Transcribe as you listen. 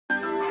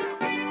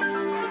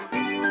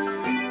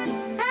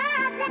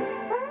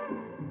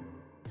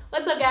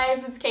What's up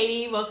guys, it's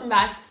Katie. Welcome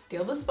back to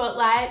Steal the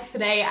Spotlight.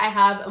 Today I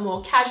have a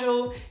more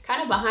casual, kind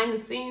of behind the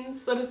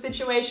scenes sort of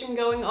situation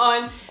going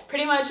on.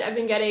 Pretty much I've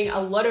been getting a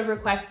lot of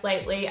requests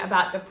lately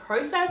about the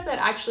process that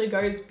actually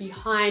goes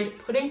behind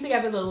putting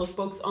together the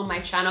lookbooks on my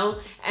channel,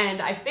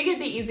 and I figured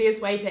the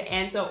easiest way to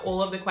answer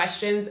all of the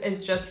questions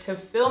is just to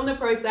film the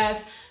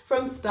process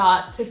from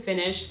start to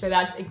finish. So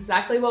that's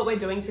exactly what we're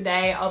doing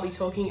today. I'll be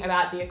talking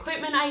about the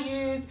equipment I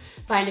use,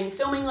 finding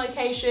filming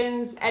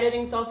locations,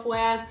 editing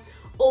software,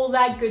 all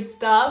that good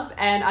stuff,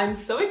 and I'm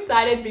so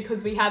excited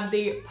because we have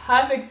the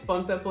perfect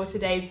sponsor for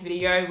today's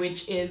video,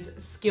 which is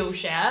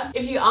Skillshare.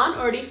 If you aren't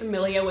already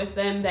familiar with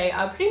them, they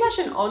are pretty much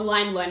an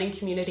online learning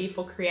community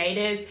for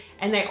creators,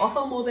 and they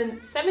offer more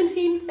than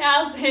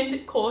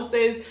 17,000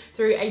 courses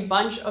through a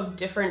bunch of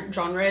different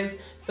genres.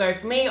 So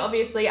for me,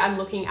 obviously, I'm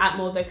looking at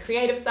more the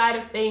creative side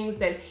of things.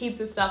 There's heaps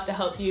of stuff to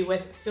help you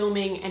with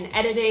filming and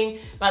editing,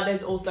 but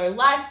there's also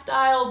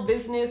lifestyle,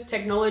 business,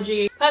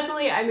 technology.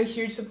 Personally, I'm a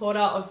huge supporter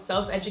of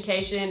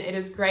self-education. It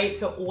is great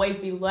to always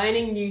be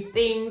learning new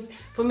things.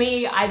 For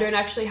me, I don't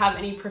actually have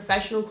any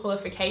professional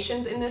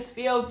qualifications in this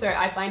field, so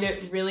I find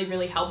it really,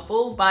 really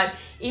helpful. But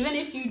even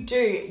if you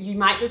do, you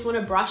might just want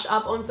to brush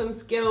up on some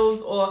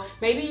skills, or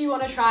maybe you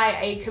want to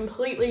try a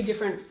completely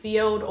different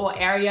field or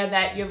area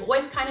that you've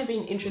always kind of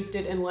been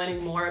interested in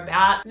learning more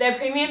about. Their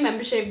premium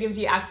membership gives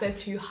you access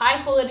to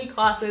high quality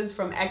classes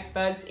from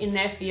experts in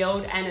their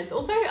field, and it's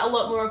also a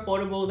lot more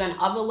affordable than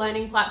other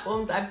learning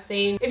platforms I've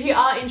seen. If you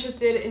are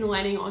interested in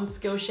learning on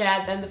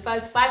Skillshare, then the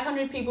first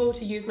 500 people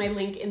to use my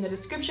link in the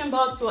description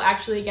box will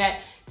actually get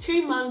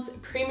 2 months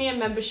premium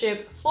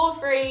membership for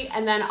free,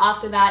 and then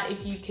after that,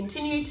 if you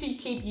continue to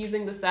keep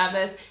using the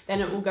service, then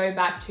it will go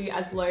back to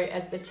as low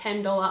as the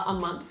 $10 a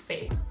month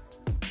fee.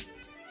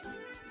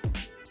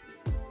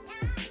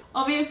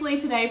 Obviously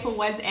today for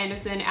Wes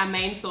Anderson, our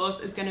main source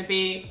is going to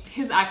be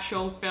his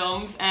actual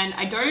films, and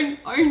I don't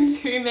own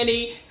too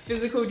many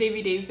physical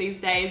DVDs these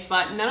days,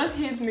 but none of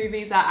his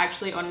movies are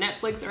actually on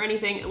Netflix or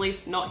anything, at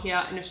least not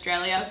here in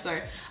Australia, so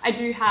I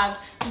do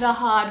have the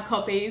hard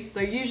copies.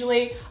 So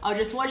usually I'll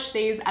just watch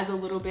these as a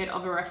little bit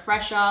of a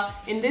refresher.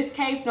 In this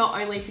case,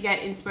 not only to get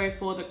inspo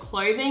for the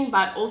clothing,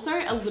 but also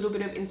a little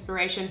bit of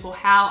inspiration for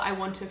how I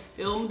want to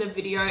film the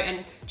video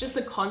and just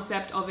the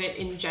concept of it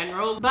in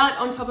general. But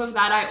on top of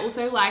that, I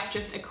also like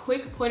just a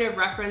quick point of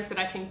reference that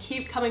I can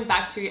keep coming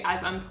back to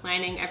as I'm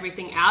planning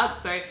everything out.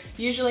 So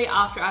usually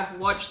after I've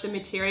watched the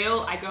material,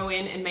 I go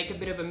in and make a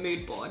bit of a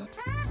mood board.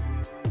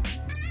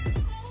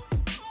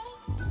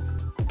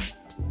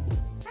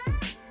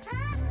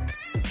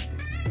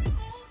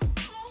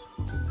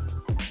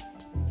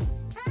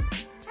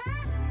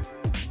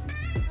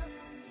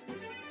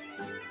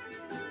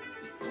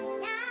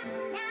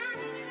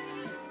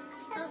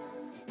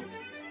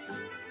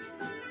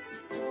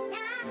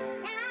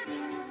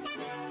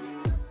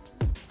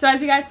 So as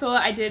you guys saw,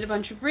 I did a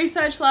bunch of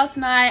research last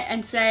night,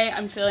 and today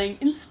I'm feeling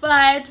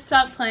inspired to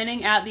start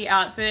planning out the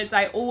outfits.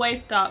 I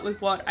always start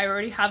with what I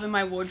already have in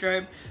my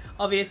wardrobe.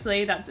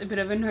 Obviously, that's a bit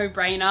of a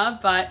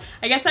no-brainer, but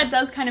I guess that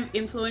does kind of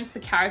influence the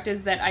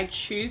characters that I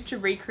choose to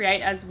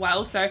recreate as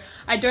well. So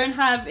I don't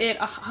have it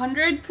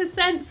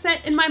 100%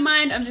 set in my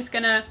mind. I'm just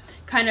gonna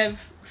kind of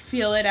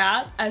feel it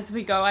out as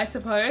we go, I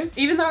suppose.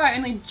 Even though I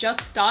only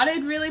just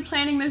started really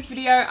planning this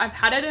video, I've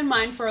had it in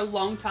mind for a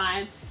long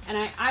time. And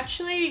I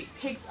actually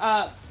picked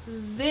up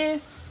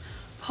this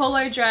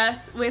polo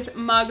dress with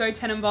Margot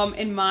Tenenbaum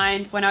in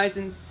mind when I was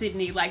in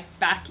Sydney, like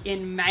back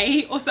in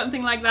May or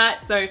something like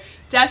that. So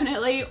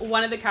definitely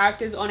one of the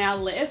characters on our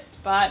list,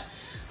 but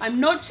I'm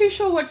not too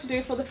sure what to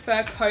do for the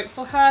fur coat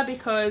for her,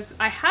 because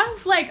I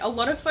have like a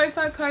lot of faux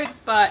fur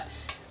coats, but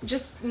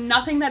just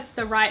nothing that's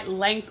the right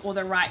length or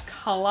the right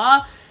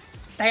color.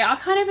 They are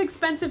kind of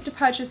expensive to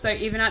purchase though,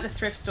 even at the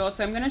thrift store.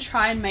 So I'm gonna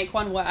try and make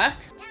one work.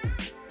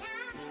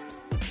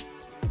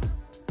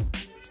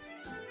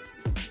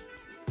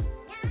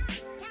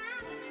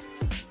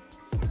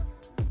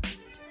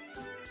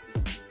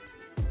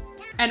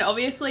 And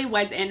obviously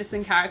Wes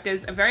Anderson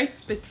characters are very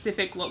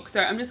specific look, so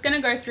I'm just gonna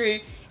go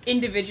through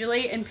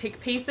individually and pick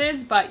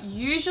pieces, but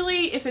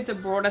usually if it's a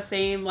broader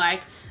theme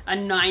like a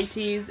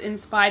 90s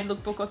inspired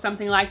lookbook or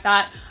something like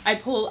that, I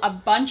pull a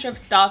bunch of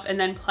stuff and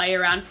then play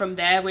around from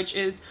there, which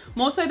is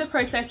more so the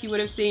process you would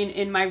have seen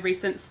in my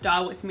recent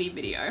Star With Me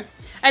video.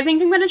 I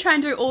think I'm gonna try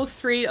and do all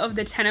 3 of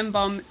the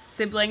Tenenbaum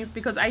siblings,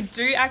 because I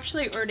do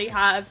actually already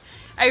have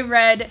a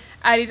red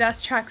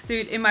Adidas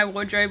tracksuit in my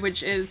wardrobe,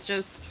 which is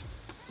just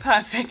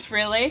perfect,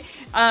 really.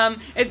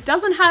 It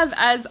doesn't have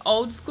as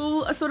old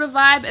school a sort of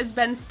vibe as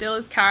Ben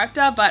Stiller's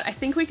character, but I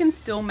think we can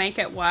still make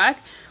it work,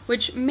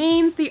 which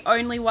means the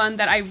only one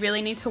that I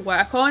really need to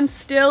work on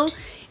still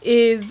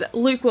is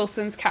Luke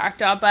Wilson's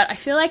character, but I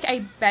feel like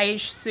a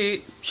beige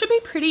suit should be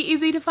pretty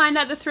easy to find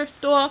at the thrift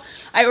store.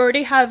 I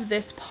already have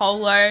this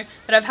polo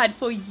that I've had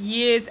for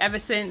years, ever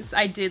since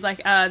I did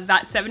like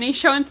that 70s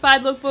show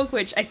inspired lookbook,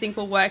 which I think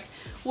will work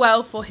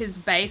well for his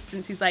base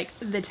since he's like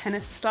the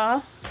tennis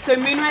star. So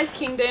Moonrise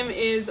Kingdom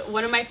is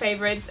one of my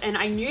favorites, and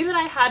I knew that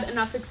I had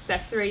enough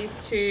accessories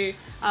to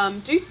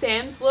do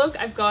Sam's look.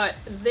 I've got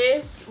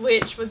this,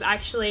 which was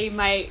actually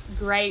my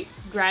great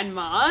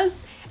grandma's,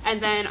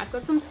 and then I've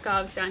got some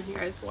scarves down here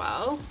as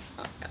well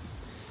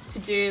to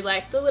do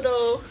like the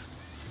little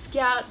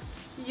Scouts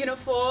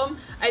uniform.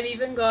 I've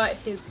even got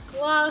his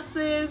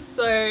glasses,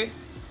 so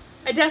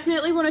I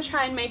definitely want to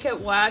try and make it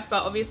work,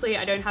 but obviously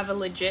I don't have a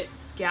legit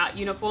Scout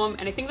uniform,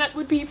 and I think that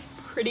would be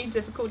pretty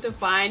difficult to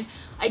find.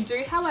 I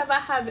do, however,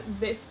 have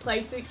this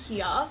playsuit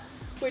here,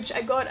 which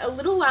I got a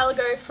little while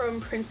ago from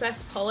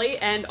Princess Polly,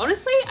 and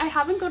honestly I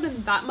haven't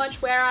gotten that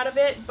much wear out of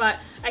it, but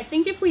I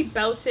think if we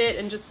belt it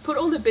and just put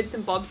all the bits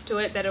and bobs to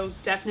it, that'll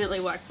definitely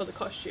work for the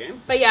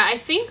costume. But yeah, I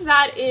think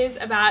that is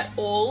about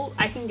all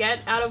I can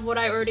get out of what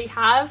I already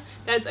have.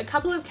 There's a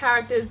couple of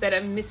characters that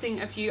are missing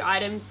a few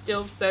items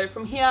still, so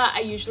from here I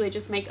usually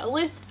just make a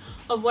list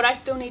of what I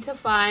still need to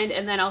find,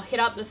 and then I'll hit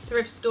up the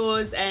thrift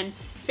stores and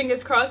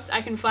fingers crossed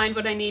I can find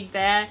what I need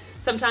there.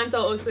 Sometimes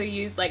I'll also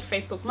use like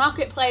Facebook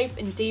Marketplace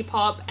and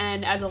Depop,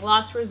 and as a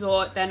last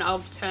resort then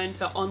I'll turn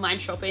to online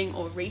shopping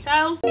or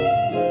retail.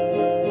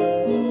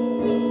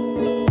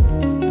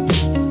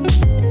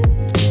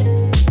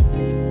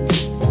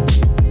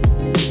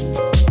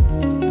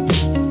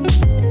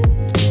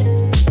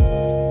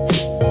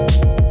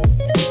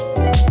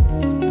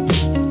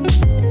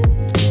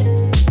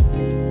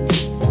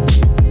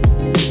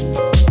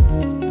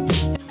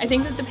 I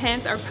think that the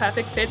pants are a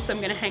perfect fit, so I'm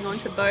going to hang on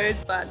to those,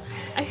 but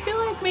I feel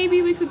like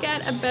maybe we could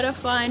get a better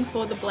find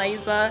for the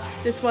blazer.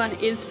 This one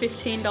is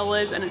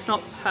 $15 and it's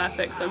not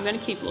perfect, so I'm going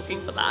to keep looking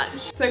for that.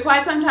 So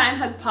quite some time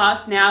has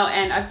passed now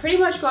and I've pretty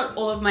much got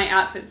all of my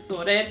outfits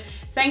sorted.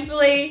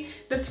 Thankfully,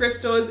 the thrift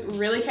stores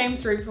really came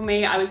through for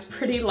me. I was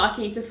pretty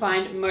lucky to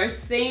find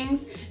most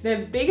things.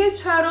 The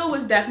biggest hurdle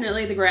was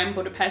definitely the Grand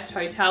Budapest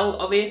Hotel.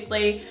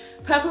 Obviously,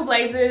 purple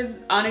blazers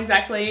aren't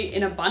exactly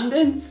in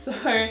abundance, so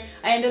I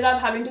ended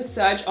up having to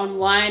search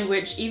online,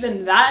 which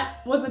even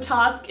that was a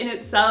task in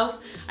itself.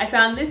 I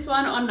found this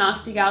one on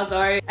Nasty Gal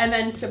though, and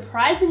then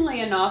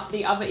surprisingly enough,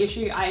 the other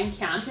issue I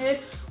encountered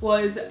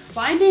was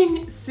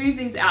finding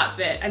Susie's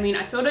outfit. I mean,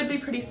 I thought it'd be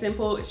pretty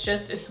simple. It's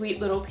just a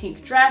sweet little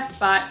pink dress,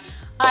 but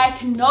I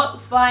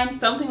cannot find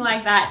something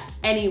like that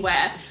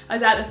anywhere. I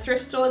was at the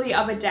thrift store the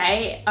other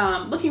day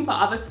looking for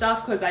other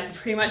stuff because I'd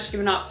pretty much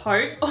given up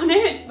hope on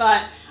it,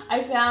 but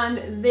I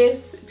found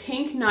this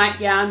pink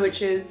nightgown,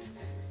 which is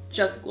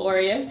just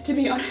glorious to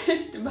be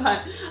honest,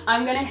 but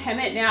I'm gonna hem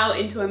it now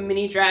into a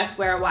mini dress,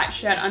 wear a white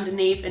shirt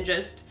underneath and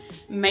just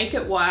make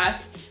it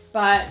work.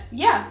 But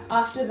yeah,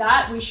 after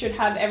that we should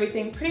have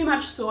everything pretty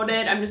much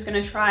sorted. I'm just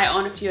gonna try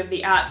on a few of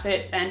the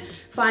outfits and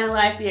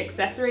finalize the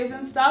accessories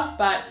and stuff,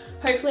 but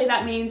hopefully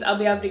that means I'll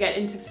be able to get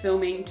into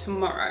filming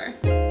tomorrow.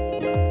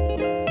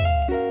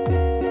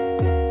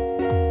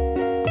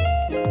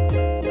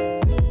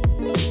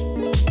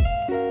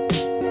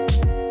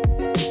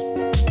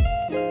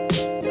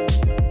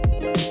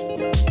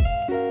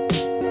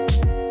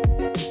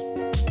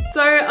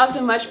 So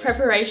after much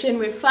preparation,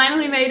 we've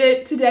finally made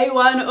it to day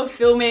one of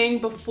filming.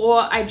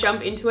 Before I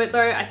jump into it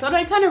though, I thought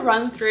I'd kind of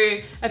run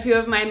through a few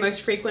of my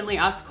most frequently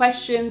asked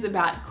questions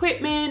about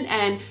equipment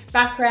and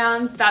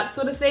backgrounds, that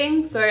sort of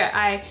thing. So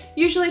I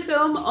usually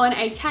film on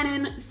a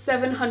Canon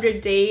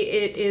 700D.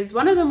 It is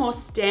one of the more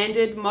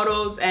standard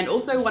models and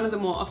also one of the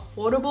more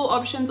affordable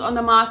options on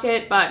the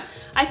market, but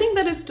I think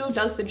that it still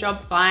does the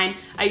job fine.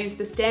 I use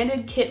the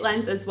standard kit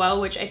lens as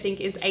well, which I think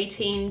is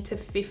 18 to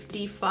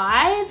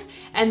 55.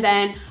 And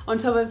then on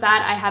top of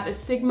that, I have a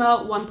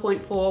Sigma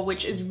 1.4,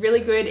 which is really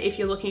good if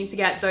you're looking to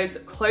get those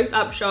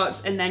close-up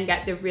shots and then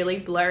get the really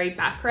blurry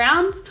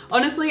background.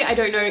 Honestly, I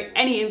don't know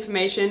any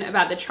information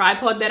about the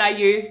tripod that I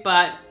use,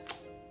 but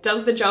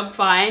does the job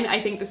fine.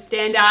 I think the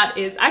standout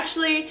is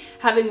actually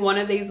having one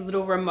of these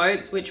little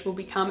remotes, which will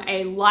become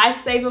a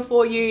lifesaver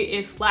for you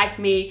if, like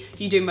me,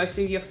 you do most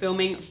of your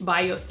filming by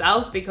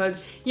yourself,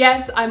 because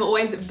yes, I'm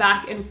always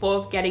back and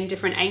forth getting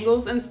different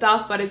angles and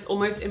stuff, but it's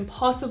almost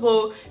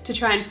impossible to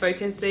try and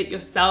focus it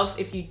yourself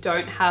if you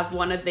don't have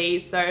one of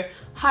these, so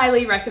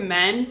highly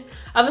recommend.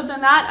 Other than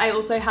that, I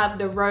also have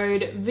the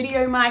Rode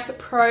VideoMic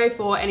Pro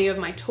for any of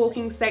my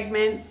talking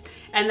segments.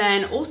 And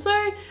then also,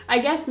 I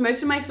guess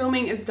most of my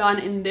filming is done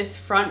in this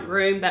front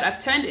room that I've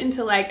turned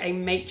into like a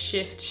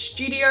makeshift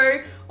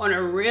studio on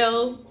a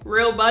real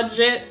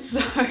budget. So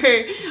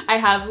I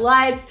have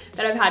lights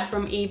that I've had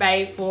from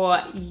eBay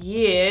for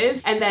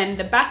years. And then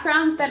the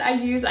backgrounds that I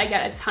use, I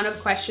get a ton of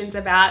questions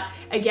about.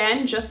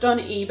 Again, just on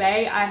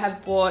eBay, I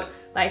have bought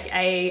like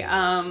a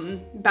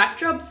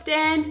backdrop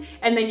stand,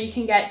 and then you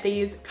can get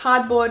these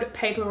cardboard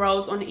paper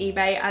rolls on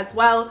eBay as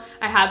well.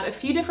 I have a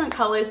few different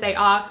colors. They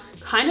are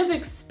kind of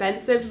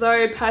expensive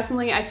though.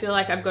 Personally, I feel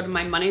like I've gotten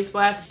my money's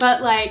worth,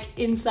 but like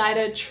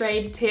insider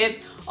trade tip,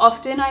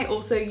 often I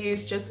also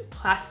use just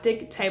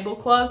plastic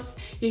tablecloths.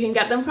 You can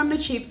get them from the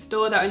cheap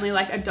store. They're only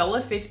like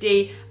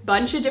 $1.50,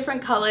 bunch of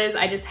different colors.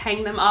 I just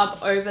hang them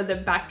up over the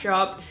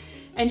backdrop.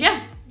 And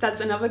yeah, that's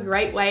another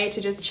great way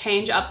to just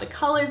change up the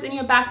colors in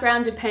your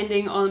background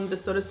depending on the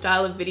sort of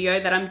style of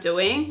video that I'm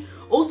doing.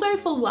 Also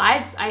for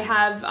lights, I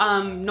have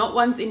not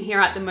ones in here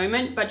at the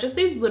moment, but just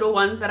these little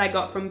ones that I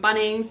got from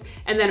Bunnings.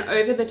 And then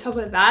over the top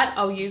of that,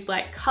 I'll use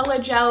like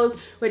color gels,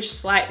 which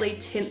slightly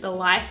tint the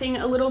lighting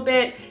a little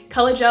bit.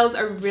 Color gels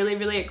are really,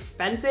 really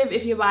expensive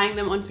if you're buying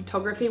them on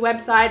photography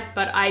websites,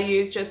 but I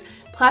use just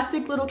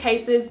plastic little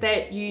cases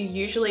that you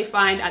usually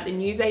find at the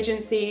news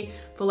agency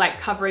for like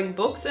covering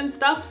books and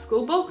stuff,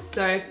 school books.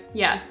 So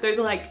yeah, those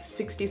are like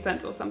 60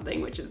 cents or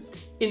something, which is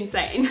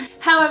insane.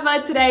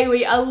 However, today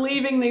we are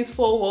leaving these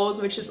four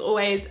walls, which is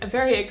always a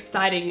very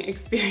exciting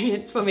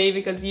experience for me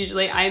because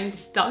usually I'm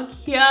stuck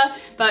here.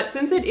 But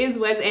since it is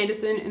Wes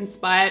Anderson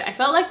inspired, I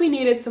felt like we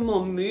needed some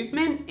more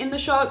movement in the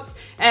shots,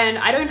 and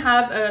I don't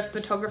have a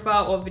photographer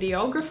or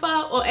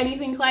videographer or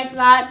anything like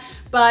that,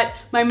 but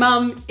my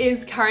mum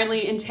is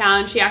currently in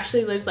town. She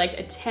actually lives like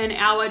a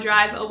 10-hour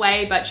drive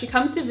away, but she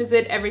comes to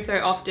visit every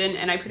so often,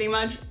 and I pretty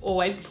much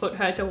always put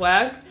her to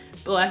work.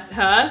 Bless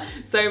her.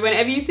 So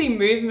whenever you see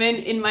movement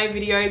in my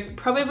videos,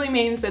 probably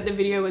means that the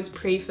video was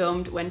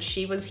pre-filmed when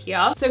she was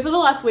here. So for the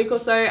last week or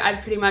so,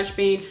 I've pretty much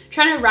been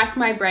trying to rack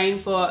my brain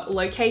for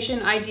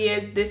location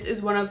ideas. This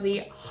is one of the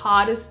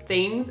hardest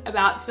things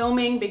about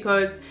filming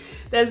because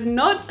there's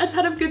not a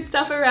ton of good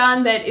stuff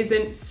around that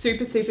isn't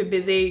super, super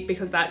busy,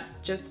 because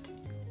that's just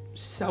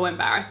so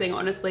embarrassing.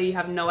 Honestly, you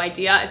have no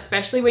idea,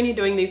 especially when you're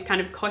doing these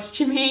kind of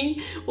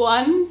costumey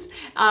ones,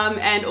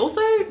 and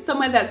also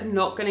somewhere that's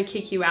not going to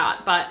kick you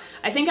out. But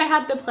I think I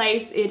have the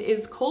place. It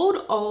is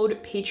called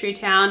Old Petrie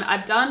Town.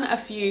 I've done a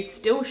few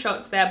still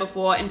shots there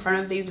before in front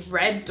of these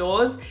red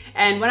doors,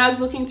 and when I was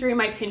looking through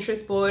my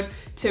Pinterest board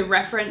to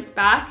reference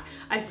back,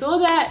 I saw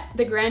that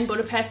the Grand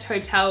Budapest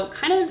Hotel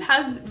kind of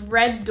has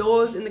red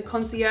doors in the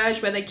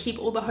concierge where they keep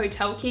all the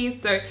hotel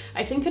keys, so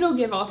I think it'll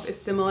give off a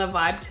similar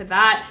vibe to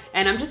that.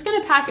 And I'm just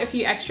gonna pack a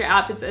few extra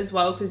outfits as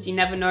well, because you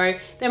never know,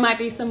 there might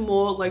be some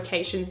more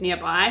locations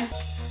nearby.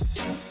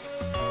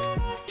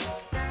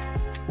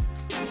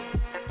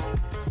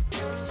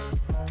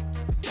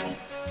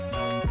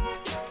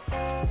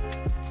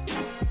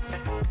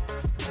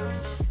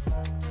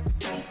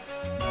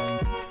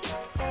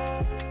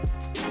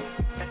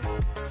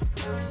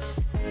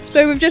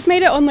 So we've just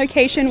made it on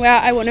location where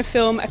I want to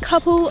film a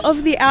couple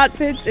of the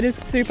outfits. It is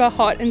super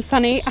hot and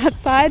sunny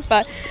outside,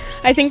 but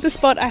I think the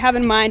spot I have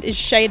in mind is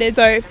shaded,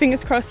 so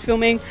fingers crossed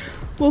filming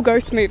will go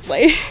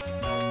smoothly.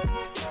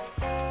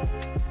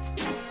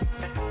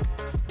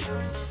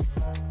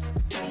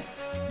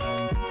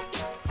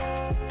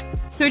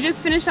 So we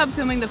just finished up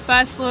filming the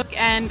first look,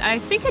 and I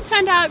think it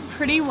turned out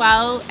pretty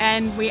well,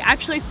 and we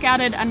actually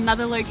scouted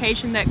another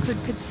location that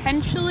could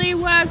potentially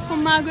work for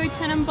Margot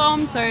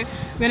Tenenbaum, so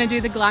we're going to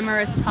do the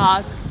glamorous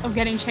task of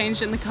getting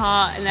changed in the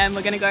car, and then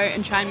we're going to go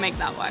and try and make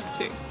that work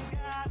too.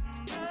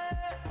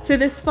 So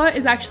this spot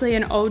is actually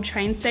an old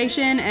train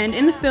station, and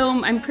in the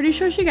film I'm pretty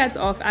sure she gets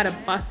off at a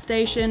bus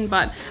station,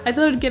 but I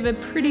thought it'd give a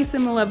pretty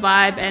similar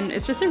vibe, and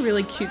it's just a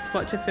really cute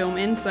spot to film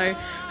in, so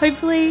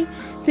hopefully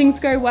things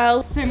go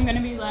well. So I'm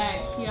gonna be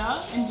like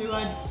here and do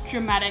a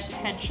dramatic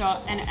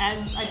headshot, and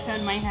as I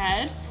turn my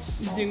head,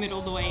 zoom it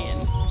all the way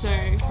in.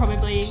 So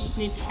probably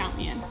need to count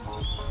me in.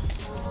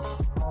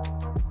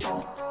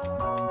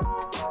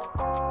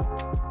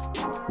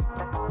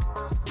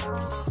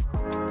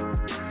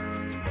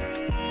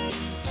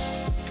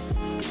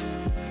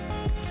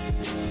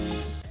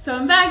 So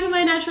I'm back in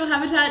my natural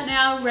habitat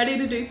now, ready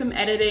to do some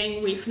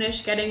editing. We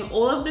finished getting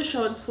all of the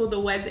shots for the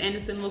Wes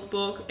Anderson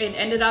lookbook. It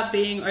ended up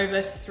being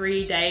over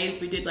 3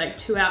 days. We did like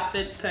 2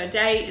 outfits per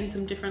day in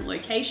some different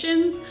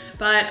locations,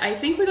 but I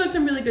think we got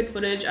some really good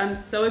footage. I'm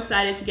so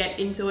excited to get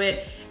into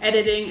it.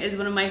 Editing is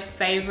one of my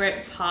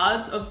favorite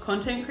parts of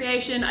content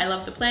creation. I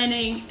love the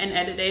planning and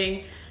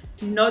editing.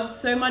 Not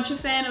so much a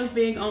fan of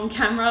being on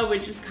camera,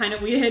 which is kind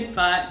of weird,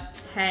 but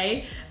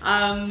hey.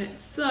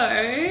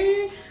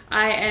 So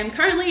I am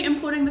currently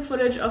importing the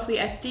footage of the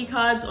SD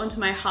cards onto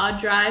my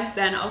hard drive.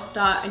 Then I'll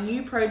start a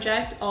new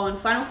project on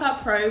Final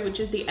Cut Pro,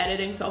 which is the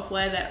editing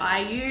software that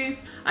I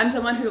use. I'm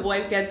someone who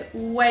always gets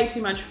way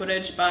too much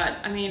footage, but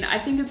I mean, I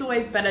think it's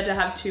always better to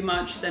have too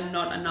much than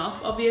not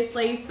enough,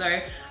 obviously. So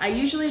I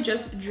usually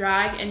just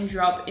drag and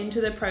drop into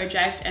the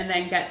project and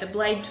then get the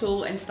blade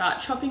tool and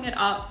start chopping it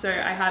up, so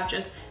I have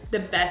just the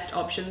best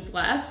options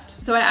left.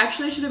 So I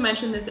actually should have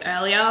mentioned this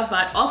earlier,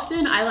 but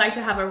often I like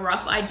to have a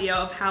rough idea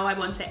of how I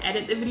want to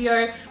edit the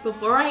video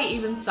before I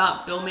even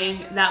start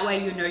filming. That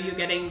way you know you're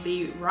getting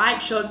the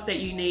right shots that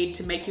you need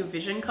to make your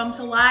vision come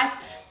to life.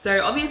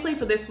 So obviously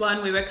for this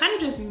one, we were kind of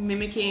just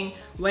mimicking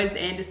Wes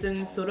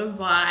Anderson's sort of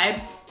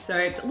vibe. So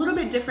it's a little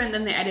bit different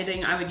than the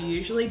editing I would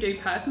usually do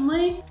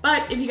personally.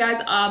 But if you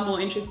guys are more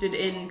interested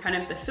in kind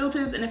of the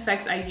filters and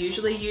effects I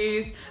usually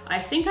use, I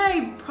think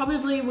I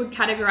probably would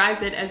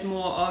categorize it as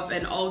more of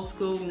an old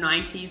school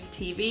 90s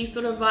TV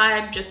sort of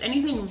vibe, just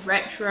anything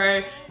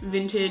retro,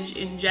 vintage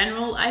in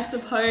general, I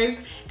suppose.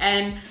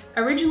 And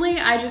Originally,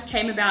 I just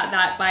came about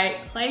that by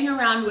playing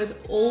around with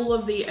all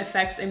of the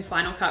effects in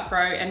Final Cut Pro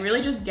and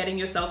really just getting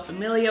yourself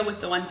familiar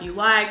with the ones you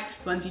like,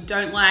 the ones you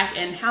don't like,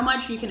 and how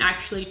much you can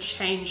actually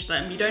change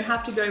them. You don't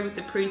have to go with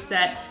the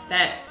preset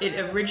that it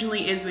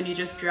originally is when you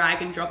just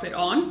drag and drop it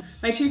on.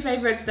 My two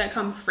favorites that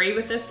come free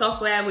with this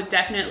software would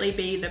definitely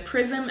be the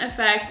prism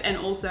effect and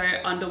also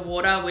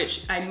underwater,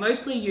 which I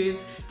mostly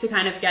use to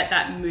kind of get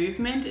that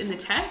movement in the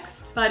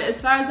text. But as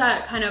far as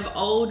that kind of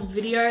old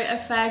video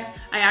effect,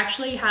 I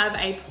actually have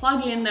a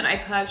plugin that I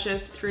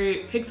purchased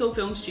through Pixel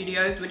Film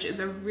Studios, which is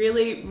a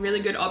really, really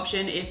good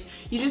option if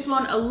you just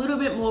want a little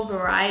bit more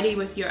variety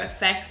with your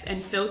effects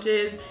and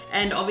filters.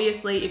 And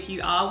obviously if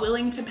you are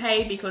willing to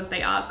pay, because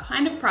they are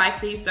kind of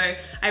pricey, so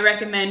I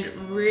recommend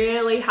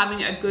really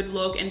having a good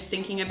look and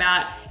thinking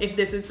about if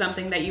this is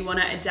something that you want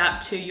to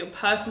adapt to your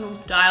personal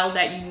style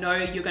that you know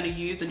you're going to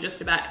use in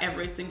just about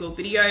every single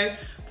video.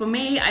 For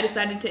me, I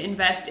decided to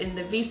invest in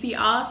the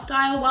VCR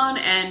style one,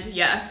 and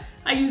yeah,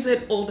 I use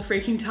it all the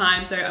freaking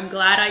time, so I'm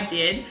glad I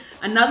did.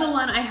 Another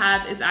one I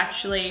have is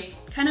actually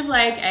kind of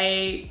like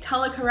a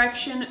color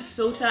correction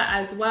filter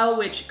as well,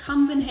 which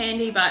comes in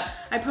handy, but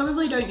I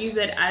probably don't use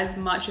it as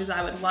much as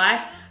I would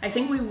like. I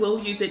think we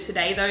will use it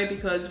today though,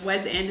 because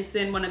Wes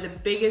Anderson, one of the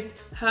biggest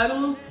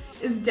hurdles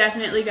is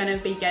definitely going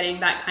to be getting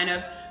that kind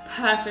of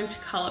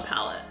perfect color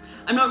palette.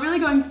 I'm not really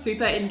going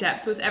super in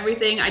depth with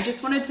everything. I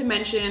just wanted to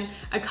mention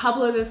a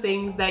couple of the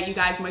things that you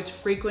guys most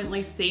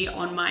frequently see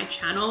on my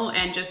channel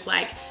and just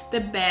like the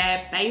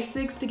bare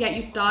basics to get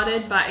you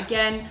started. But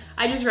again,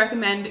 I just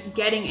recommend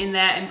getting in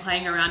there and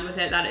playing around with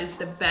it. That is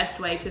the best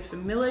way to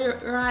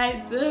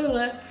familiarize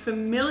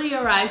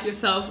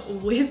yourself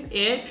with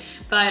it.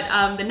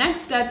 But the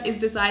next step is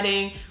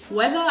deciding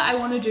whether I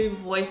want to do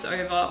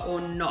voiceover or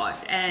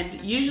not. And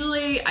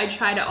usually I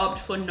try to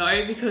opt for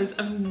no because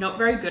I'm not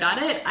very good at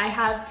it. I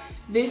have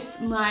this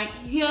mic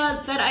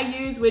here that I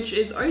use, which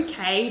is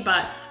okay,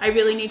 but I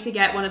really need to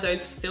get one of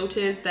those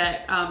filters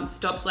that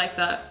stops like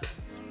the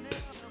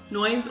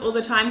noise all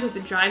the time because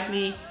it drives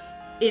me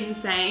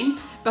insane.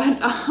 But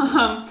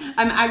I'm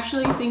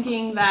actually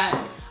thinking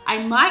that I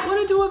might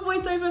want to do a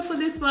voiceover for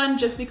this one,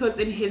 just because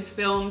in his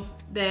films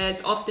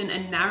there's often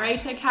a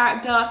narrator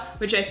character,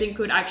 which I think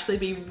could actually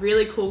be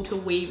really cool to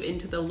weave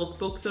into the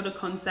lookbook sort of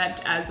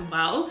concept as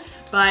well.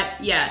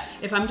 But yeah,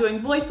 if I'm doing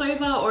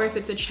voiceover or if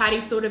it's a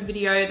chatty sort of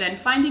video, then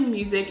finding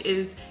music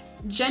is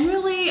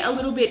generally a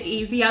little bit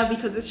easier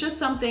because it's just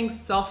something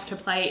soft to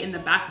play in the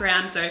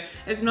background, so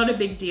it's not a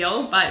big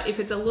deal. But if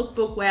it's a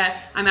lookbook where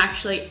I'm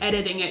actually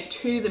editing it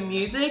to the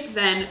music,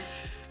 then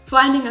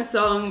finding a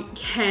song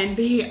can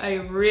be a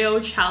real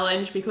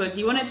challenge because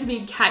you want it to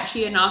be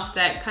catchy enough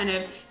that kind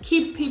of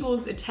keeps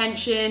people's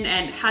attention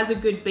and has a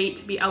good beat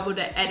to be able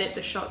to edit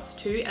the shots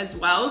to as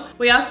well.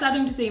 We are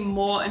starting to see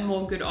more and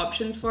more good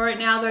options for it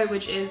now though,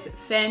 which is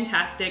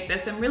fantastic.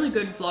 There's some really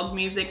good vlog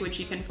music which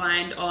you can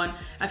find on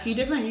a few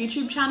different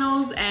YouTube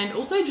channels, and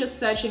also just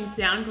searching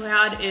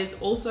SoundCloud is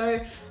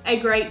also a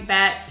great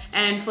bet.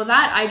 And for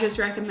that, I just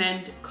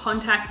recommend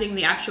contacting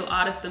the actual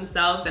artist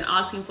themselves and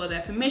asking for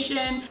their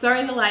permission.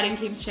 Sorry the lighting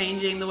keeps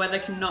changing, the weather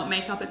cannot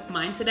make up its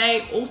mind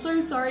today.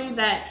 Also sorry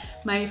that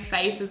my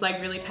face is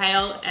like really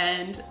pale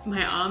and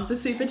my arms are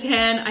super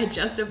tan. I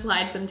just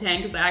applied some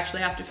tan because I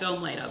actually have to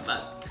film later,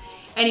 but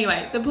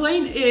anyway, the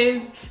point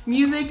is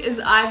music is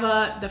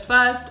either the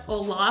first or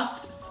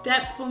last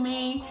step for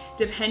me,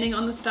 depending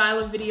on the style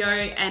of video.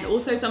 And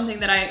also something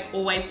that I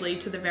always leave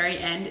to the very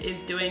end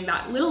is doing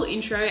that little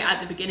intro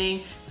at the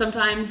beginning.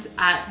 Sometimes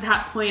at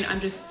that point I'm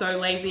just so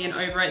lazy and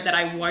over it that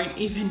I won't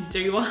even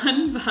do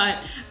one, but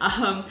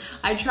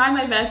I try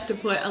my best to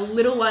put a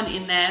little one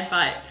in there.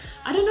 But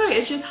I don't know,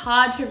 it's just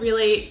hard to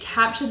really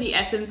capture the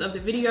essence of the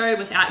video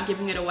without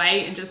giving it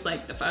away in just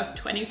like the first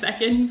 20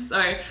 seconds.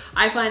 So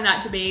I find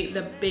that to be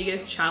the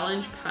biggest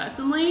challenge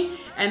personally.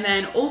 And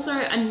then also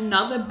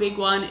another big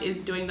one is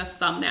doing the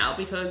thumbnail,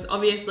 because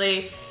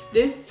obviously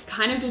this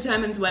kind of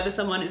determines whether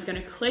someone is going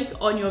to click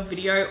on your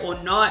video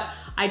or not.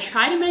 I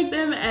try to make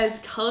them as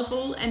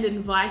colorful and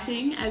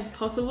inviting as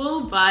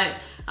possible, but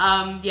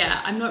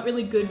yeah, I'm not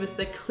really good with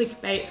the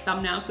clickbait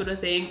thumbnail sort of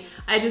thing.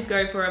 I just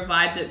go for a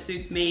vibe that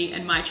suits me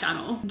and my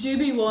channel. Do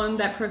be warned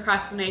that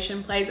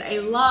procrastination plays a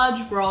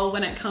large role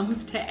when it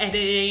comes to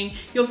editing.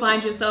 You'll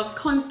find yourself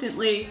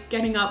constantly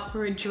getting up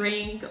for a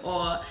drink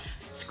or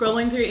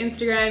scrolling through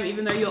Instagram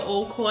even though you're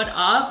all caught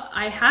up.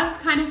 I have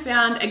kind of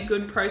found a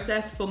good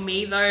process for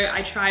me though.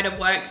 I try to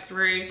work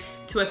through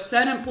to a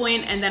certain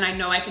point and then I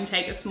know I can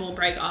take a small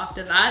break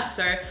after that.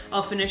 So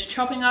I'll finish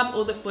chopping up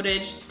all the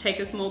footage, take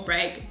a small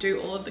break,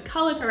 do all of the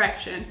color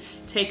correction,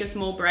 take a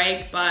small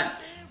break. But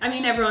I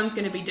mean, everyone's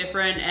going to be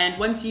different, and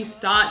once you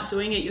start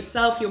doing it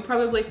yourself, you'll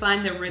probably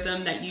find the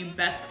rhythm that you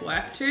best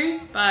work to.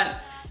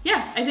 But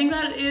yeah, I think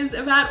that is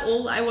about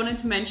all I wanted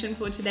to mention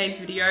for today's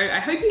video. I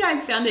hope you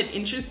guys found it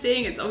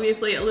interesting. It's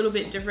obviously a little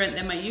bit different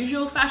than my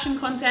usual fashion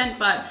content,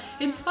 but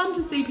it's fun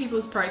to see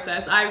people's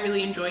process. I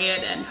really enjoy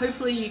it, and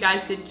hopefully you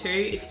guys did too.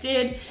 If you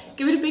did,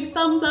 give it a big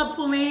thumbs up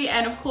for me,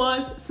 and of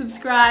course,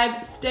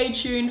 subscribe. Stay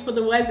tuned for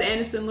the Wes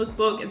Anderson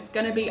lookbook. It's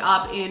gonna be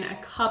up in a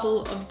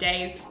couple of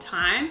days'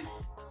 time.